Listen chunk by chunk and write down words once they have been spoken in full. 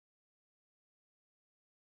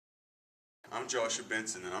I'm Joshua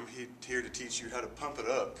Benson, and I'm here to teach you how to pump it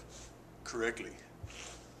up correctly.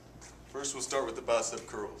 First, we'll start with the bicep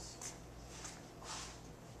curls.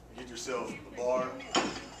 Get yourself a bar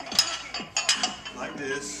like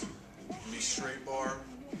this. It can be straight bar,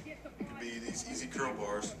 it can be these easy curl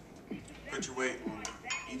bars. Put your weight on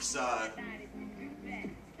each side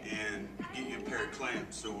and get you a pair of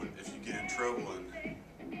clamps so if you get in trouble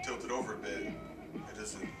and tilt it over a bit, it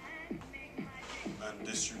doesn't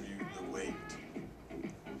undistribute the weight.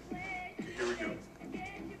 Okay, here we go.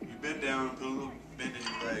 You bend down, put a little bend in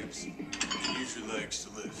your legs, and use your legs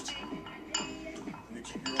to lift. And you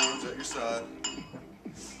keep your arms at your side,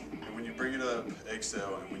 and when you bring it up,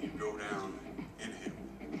 exhale, and when you go down, inhale.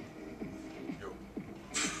 Go.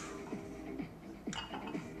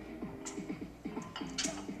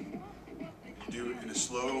 You do it in a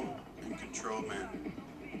slow and controlled manner.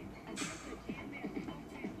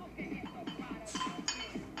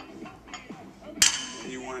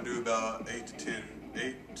 And you want to do about 8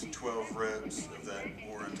 to 12 reps of that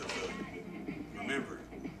more until remember,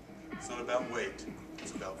 it's not about weight,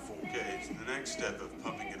 it's about full gauge. The next step of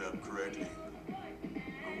pumping it up correctly,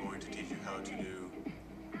 I'm going to teach you how to do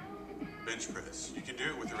bench press. You can do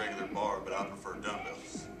it with a regular bar, but I prefer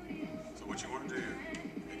dumbbells. So what you want to do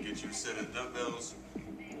is get you a set of dumbbells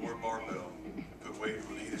or a barbell, put weight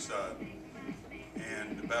on either side,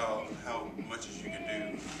 and about how much as you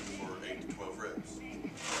can do for 8 to 12 reps.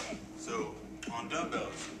 So on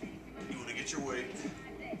dumbbells, you want to get your weight,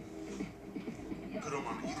 put them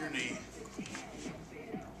on either knee,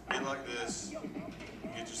 get like this,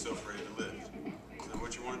 and get yourself ready to lift. So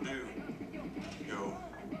what you want to do, go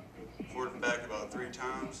forward and back about 3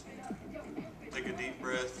 times, take a deep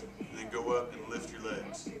breath, and then go up and lift your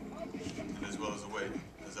legs, and as well as the weight,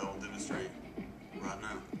 as I will demonstrate right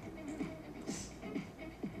now.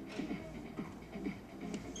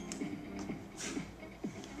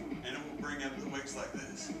 And it will bring up the weights like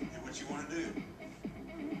this. And what you want to do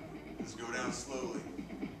is go down slowly,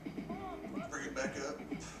 bring it back up.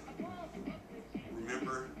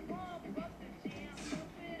 Remember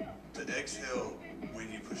to exhale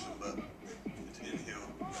when you push them up, and to inhale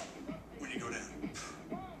when you go down.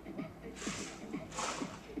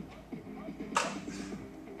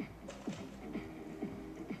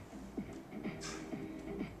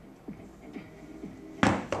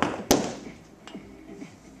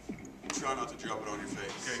 Try not to drop it on your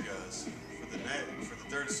face. Okay, guys. For the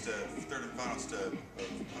third and final step of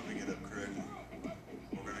pumping it up correctly,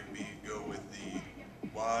 we're going to go with the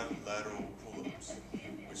wide lateral pull-ups,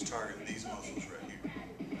 which target these muscles right here.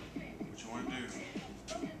 What you want to do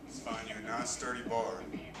is find you a nice sturdy bar.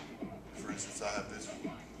 For instance, I have this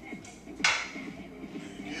one.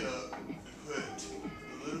 And you get up and put it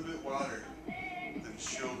a little bit wider than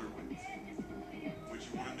shoulder width. What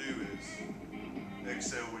you want to do is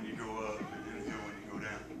exhale when you go up and inhale when you go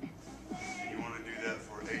down. And you want to do that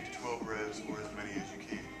for 8 to 12 reps or as many as you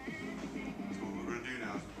can. So what we're going to do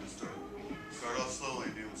now is we're going to start off slowly,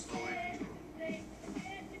 do them slowly and controlled.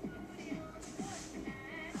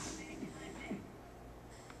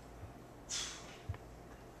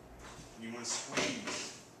 You want to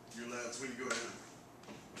squeeze your lats when you go down.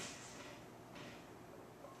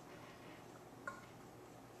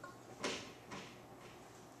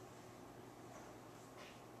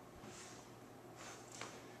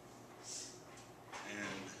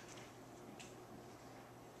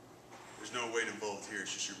 There's no weight involved here,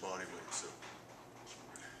 it's just your body weight. So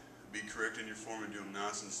be correct in your form and do them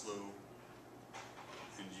nice and slow,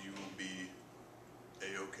 and you will be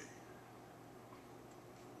A-okay.